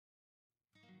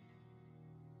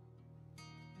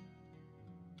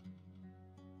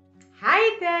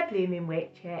there, Blooming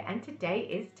Witch here, and today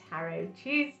is Tarot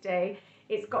Tuesday.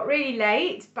 It's got really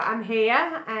late, but I'm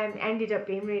here and ended up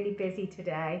being really busy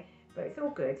today, but it's all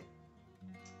good.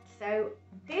 So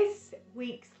this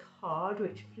week's card,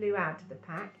 which flew out of the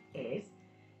pack, is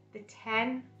the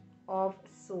Ten of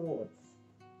Swords.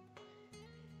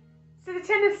 So the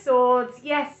Ten of Swords,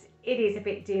 yes, it is a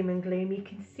bit doom and gloom. You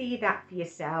can see that for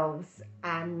yourselves.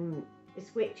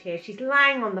 This witch here, she's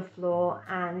lying on the floor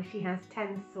and she has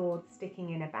 10 swords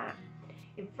sticking in her back.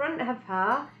 In front of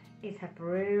her is her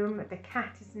broom. The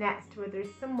cat is next to her. There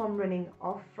is someone running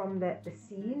off from the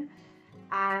scene.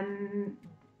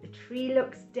 The tree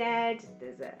looks dead.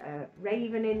 There's a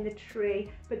raven in the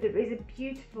tree, but there is a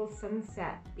beautiful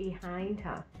sunset behind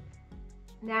her.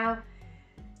 Now,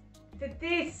 for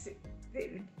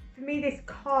me, this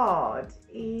card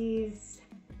is,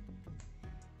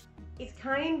 it's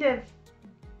kind of,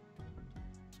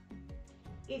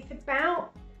 it's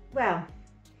about, well,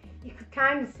 you could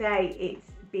kind of say it's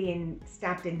being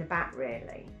stabbed in the back,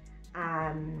 really,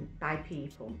 by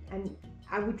people. And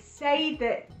I would say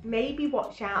that maybe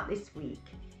watch out this week,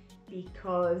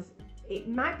 because it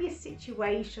might be a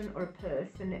situation or a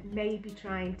person that may be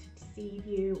trying to deceive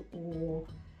you, or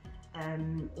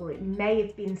it may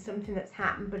have been something that's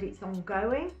happened but it's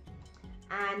ongoing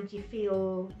and you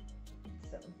feel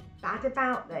sort of bad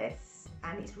about this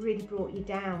and it's really brought you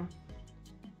down.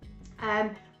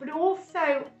 But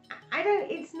also,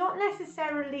 it's not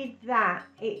necessarily that.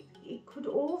 It could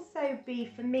also be,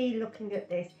 for me looking at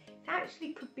this, it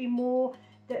actually could be more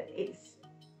that it's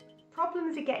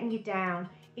problems are getting you down.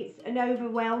 It's an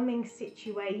overwhelming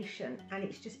situation and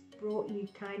it's just brought you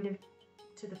kind of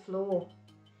to the floor.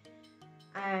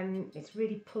 It's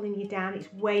really pulling you down,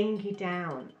 it's weighing you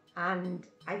down, and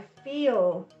I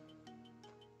feel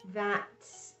that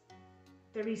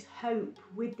there is hope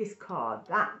with this card.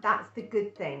 That's the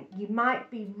good thing. You might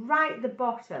be right at the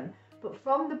bottom, but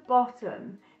from the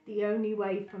bottom, the only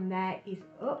way from there is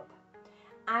up.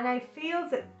 And I feel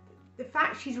that the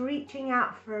fact she's reaching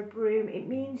out for a broom, it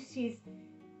means she's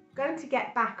going to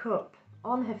get back up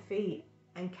on her feet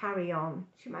and carry on.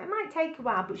 It might take a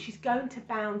while, but she's going to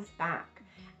bounce back.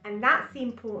 And that's the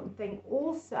important thing.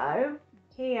 Also,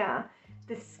 here,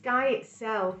 the sky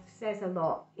itself says a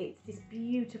lot. It's this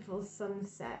beautiful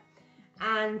sunset.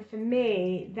 And for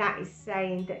me, that is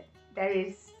saying that there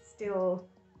is still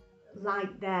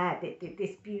light there,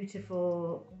 this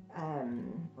beautiful,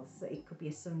 it could be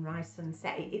a sunrise,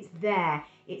 sunset. It's there.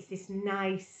 It's this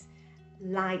nice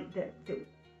light that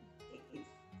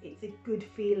it's a good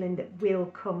feeling that will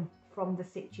come from the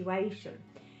situation.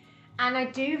 And I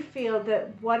do feel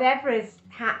that whatever has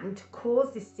happened to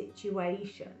cause this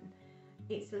situation,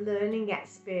 it's a learning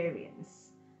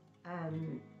experience,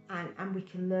 and we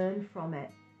can learn from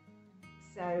it.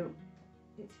 So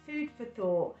it's food for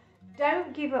thought.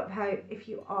 Don't give up hope if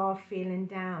you are feeling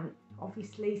down.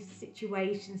 Obviously,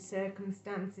 situations,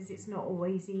 circumstances, it's not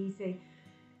always easy.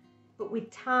 But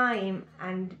with time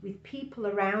and with people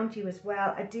around you as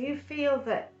well, I do feel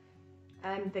that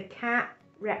the cat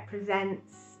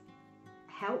represents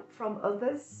help from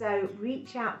others. So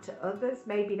reach out to others.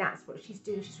 Maybe that's what she's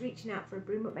doing. She's reaching out for a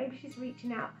broom, but maybe she's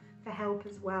reaching out for help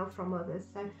as well from others.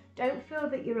 So don't feel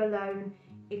that you're alone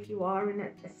if you are in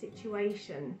a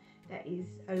situation that is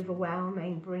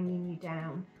overwhelming, bringing you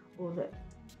down, or that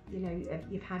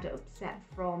you've had it upset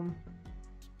from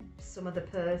some other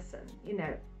person.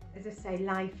 As I say,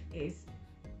 life is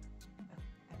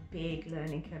a big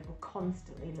learning curve. We're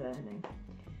constantly learning.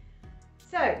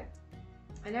 So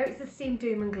I know it's a seem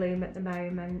doom and gloom at the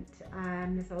moment.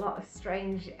 There's a lot of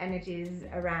strange energies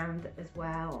around as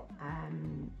well. I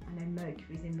know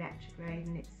Mercury's in retrograde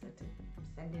and it's sort of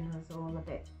sending us all a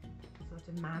bit sort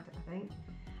of mad, I think.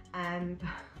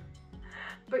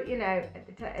 But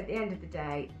at the end of the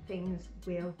day, things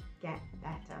will get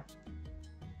better.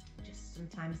 Just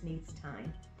sometimes needs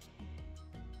time.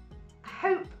 I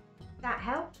hope that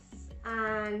helps,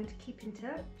 and keep in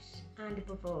touch, and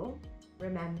above all,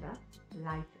 remember,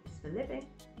 life is for living.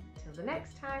 Till the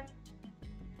next time.